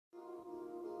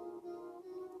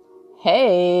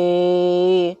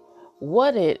Hey,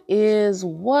 what it is,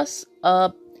 what's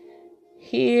up?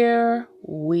 Here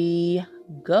we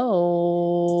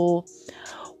go.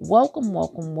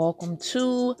 Welcome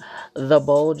to the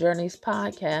Bold Journeys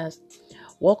podcast.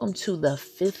 Welcome to the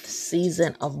 5th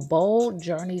season of Bold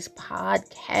Journeys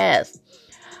podcast.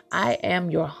 I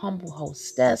am your humble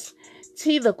hostess,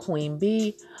 T the Queen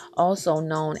Bee, also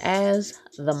known as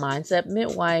the Mindset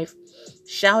Midwife.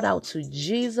 Shout out to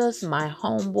Jesus, my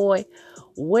homeboy.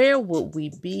 Where would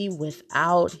we be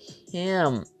without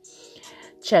him?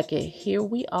 Check it. Here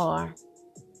we are.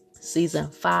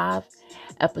 Season 5,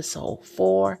 episode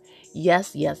 4.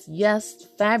 Yes.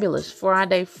 Fabulous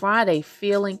Friday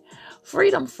feeling.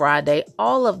 Freedom Friday.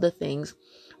 All of the things.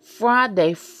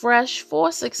 Friday fresh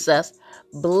for success.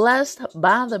 Blessed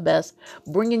by the best.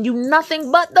 Bringing you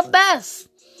nothing but the best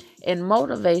in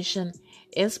motivation,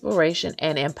 inspiration,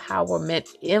 and empowerment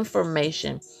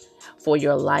information for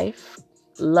your life,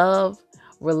 love,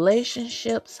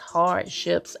 relationships,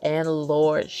 hardships, and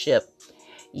lordship.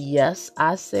 Yes,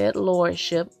 I said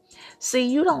lordship. See,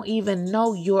 you don't even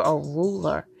know you're a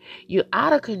ruler. You're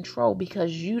out of control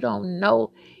because you don't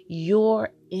know you're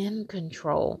in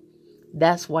control.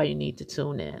 That's why you need to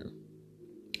tune in.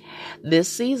 This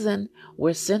season,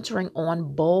 we're centering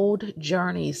on bold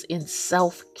journeys in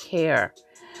self-care,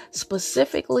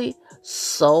 specifically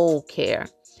soul care.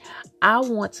 I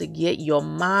want to get your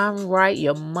mind right,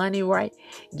 your money right,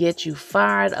 get you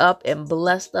fired up and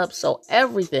blessed up so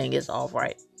everything is all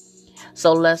right.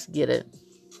 So let's get it.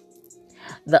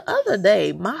 The other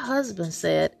day, my husband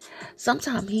said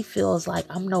sometimes he feels like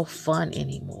I'm no fun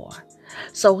anymore.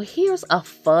 So here's a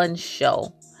fun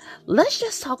show. Let's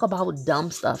just talk about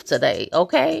dumb stuff today,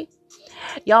 okay?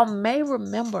 Y'all may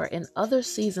remember in other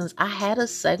seasons, I had a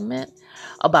segment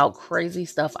about crazy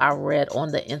stuff I read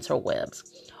on the interwebs.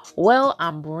 Well,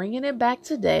 I'm bringing it back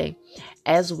today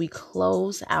as we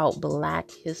close out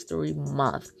Black History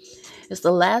Month. It's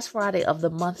the last Friday of the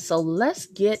month, so let's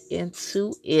get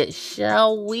into it,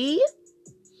 shall we?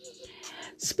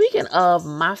 Speaking of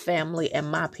my family and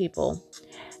my people,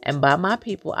 and by my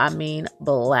people, I mean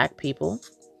Black people,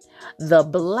 the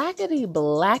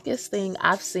blackest thing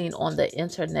I've seen on the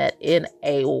internet in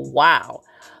a while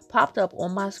popped up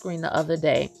on my screen the other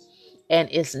day, and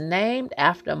it's named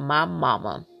after my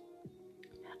mama,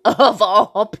 of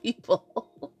all people.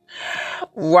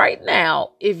 Right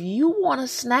now, if you want a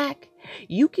snack,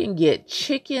 you can get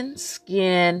chicken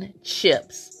skin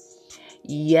chips.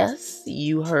 Yes,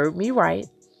 you heard me right.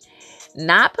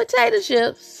 Not potato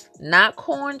chips, not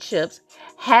corn chips,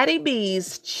 Hattie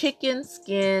B's chicken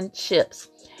skin chips.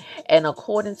 And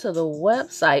according to the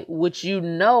website, which you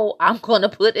know I'm going to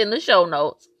put in the show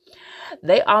notes,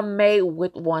 they are made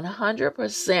with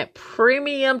 100%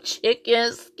 premium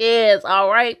chicken skins, all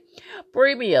right?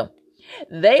 Premium.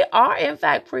 They are, in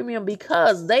fact, premium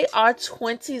because they are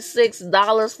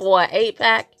 $26 for an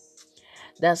 8-pack.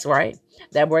 That's right.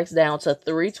 That breaks down to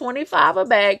 $3.25 a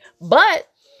bag, but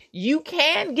you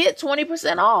can get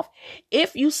 20% off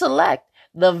if you select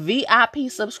the VIP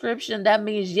subscription. That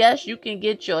means, yes, you can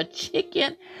get your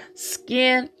chicken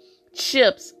skin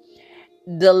chips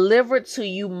delivered to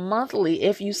you monthly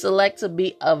if you select to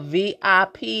be a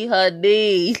VIP,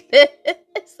 honey.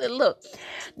 So look,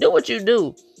 do what you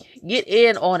do. Get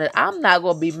in on it. I'm not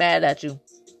going to be mad at you.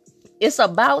 It's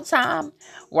about time.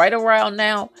 Right around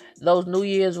now, those New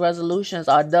Year's resolutions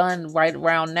are done right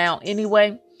around now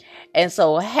anyway. And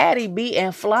so Hattie B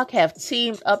and Flock have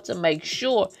teamed up to make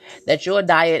sure that your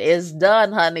diet is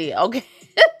done, honey. Okay.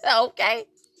 Okay.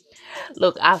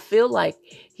 Look, I feel like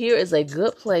here is a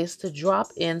good place to drop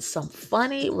in some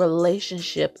funny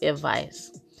relationship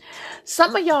advice.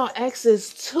 Some of y'all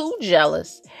exes too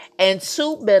jealous and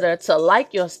too bitter to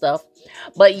like your stuff,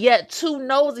 but yet too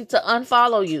nosy to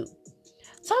unfollow you.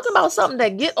 Talking about something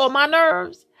that get on my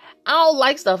nerves. I don't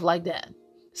like stuff like that.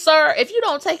 Sir, if you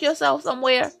don't take yourself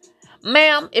somewhere,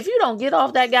 ma'am, if you don't get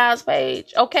off that guy's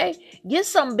page, okay, get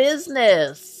some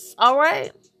business, all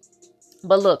right?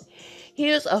 But look,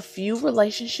 here's a few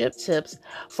relationship tips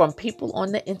from people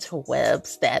on the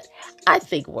interwebs that I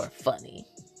think were funny.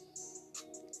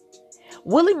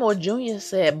 Willie Moore Jr.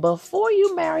 said, before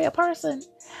you marry a person,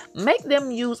 make them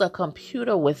use a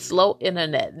computer with slow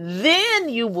internet. Then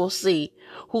you will see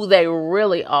who they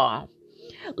really are.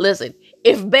 Listen,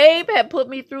 if Babe had put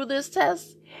me through this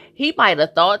test, he might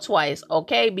have thought twice,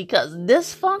 okay? Because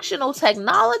dysfunctional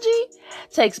technology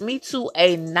takes me to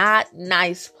a not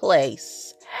nice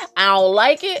place. I don't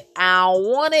like it. I don't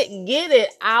want it. Get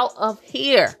it out of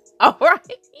here. All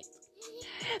right?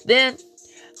 Then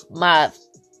my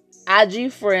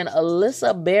IG friend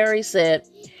Alyssa Berry said,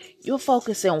 You're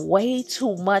focusing way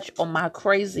too much on my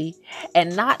crazy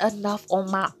and not enough on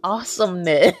my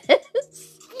awesomeness.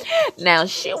 Now,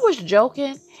 she was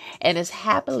joking and is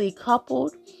happily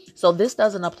coupled, so this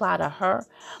doesn't apply to her.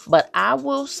 But I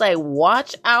will say,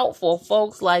 watch out for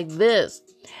folks like this.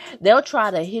 They'll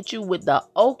try to hit you with the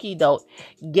okie doke,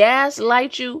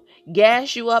 gaslight you,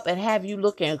 gas you up, and have you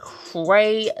looking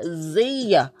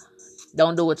crazy.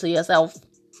 Don't do it to yourself.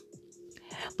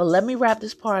 But let me wrap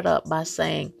this part up by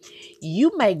saying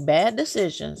you make bad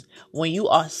decisions when you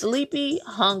are sleepy,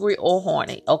 hungry, or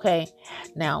horny. Okay?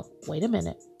 Now, wait a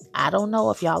minute. I don't know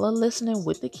if y'all are listening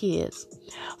with the kids.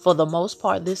 For the most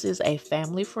part, this is a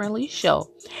family-friendly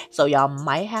show. So y'all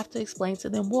might have to explain to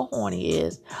them what horny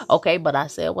is. Okay? But I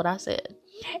said what I said.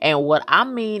 And what I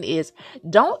mean is,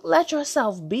 don't let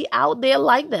yourself be out there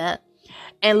like that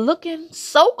and looking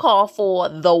so-called for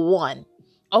the one.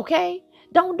 Okay?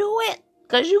 Don't do it.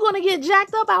 Because you're going to get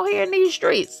jacked up out here in these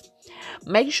streets.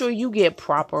 Make sure you get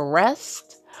proper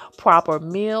rest, proper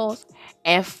meals,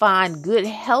 and find good,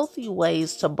 healthy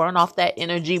ways to burn off that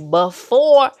energy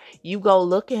before you go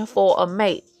looking for a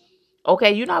mate.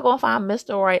 Okay, you're not going to find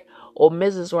Mr. Right or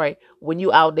Mrs. Right when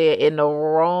you out there in the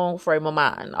wrong frame of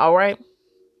mind. All right?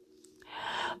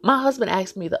 My husband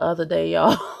asked me the other day,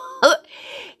 y'all.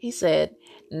 He said,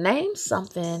 name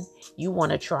something you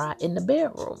want to try in the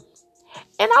bedroom.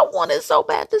 And I wanted so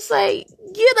bad to say,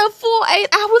 get a full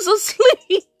 8 hours of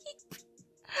sleep.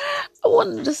 I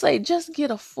wanted to say, just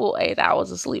get a full 8 hours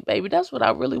of sleep, baby. That's what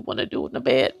I really want to do in the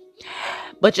bed.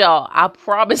 But y'all, I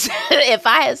promise, if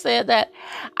I had said that,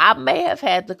 I may have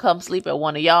had to come sleep at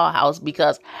one of y'all house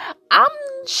because I'm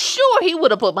sure he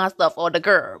would have put my stuff on the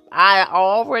curb. I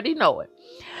already know it.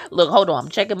 Look, hold on. I'm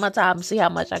checking my time to see how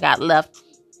much I got left.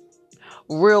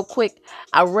 Real quick,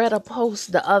 I read a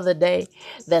post the other day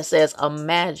that says,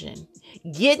 imagine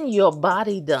getting your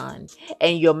body done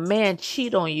and your man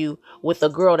cheat on you with a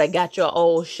girl that got your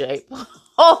old shape.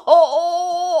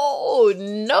 Oh,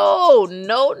 no.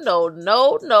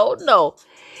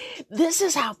 This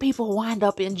is how people wind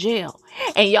up in jail.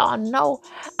 And y'all know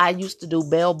I used to do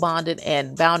bail bonding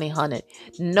and bounty hunting.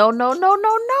 No.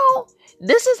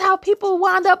 This is how people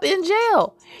wind up in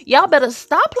jail. Y'all better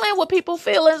stop playing with people's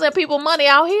feelings and people's money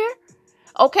out here.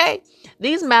 Okay?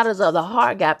 These matters of the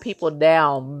heart got people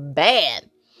down bad.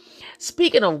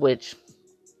 Speaking of which,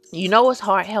 you know it's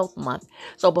Heart Health Month.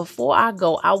 So before I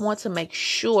go, I want to make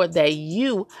sure that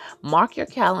you mark your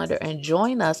calendar and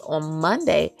join us on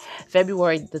Monday,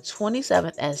 February the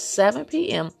 27th at 7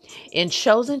 p.m. in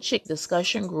Chosen Chick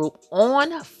Discussion Group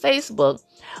on Facebook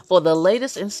for the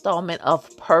latest installment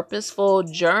of Purposeful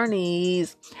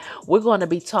Journeys. We're going to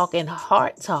be talking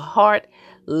heart to heart,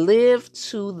 live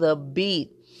to the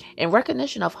beat. In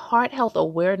recognition of Heart Health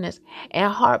Awareness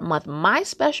and Heart Month, my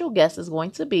special guest is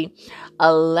going to be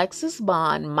Alexis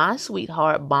Bond, my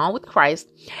sweetheart, Bond with Christ.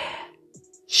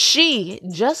 She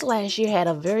just last year had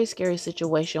a very scary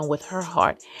situation with her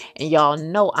heart. And y'all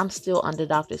know I'm still under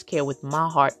doctor's care with my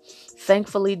heart.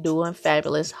 Thankfully doing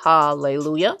fabulous.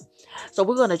 Hallelujah. So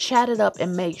we're going to chat it up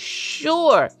and make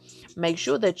sure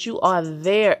that you are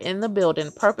there in the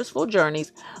building. Purposeful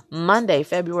Journeys, Monday,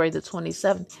 February the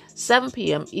 27th, 7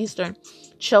 p.m. Eastern,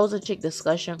 Chosen Chick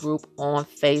Discussion Group on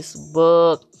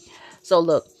Facebook. So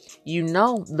look, you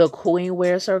know the queen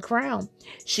wears her crown.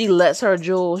 She lets her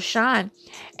jewels shine.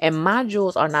 And my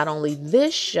jewels are not only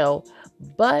this show,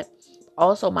 but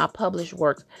also my published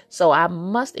works. So I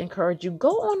must encourage you, go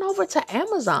on over to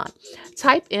Amazon.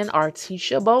 Type in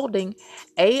Artisha Bolding,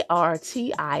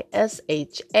 Artisha Bolding,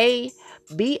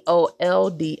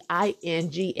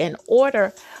 and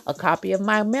order a copy of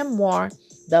my memoir,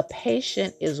 The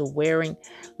Patient is Wearing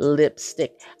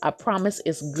Lipstick. I promise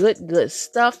it's good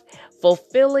stuff,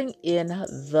 fulfilling in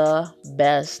the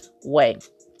best way.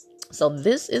 So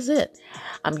this is it.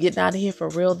 I'm getting out of here for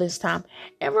real this time.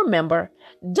 And remember,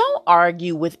 don't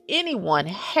argue with anyone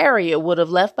Harriet would have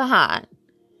left behind.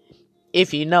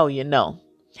 If you know, you know.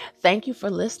 Thank you for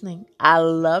listening. I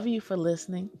love you for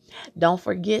listening. Don't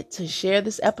forget to share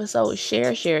this episode.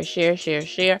 Share.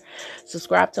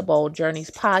 Subscribe to Bold Journeys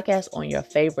Podcast on your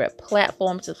favorite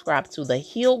platform. Subscribe to the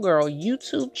Heal Girl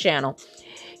YouTube channel.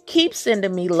 Keep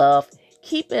sending me love.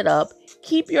 Keep it up.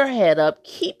 Keep your head up.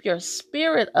 Keep your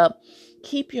spirit up.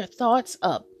 Keep your thoughts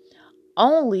up.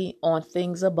 Only on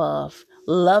things above.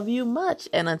 Love you much.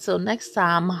 And until next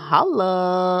time,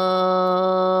 holla.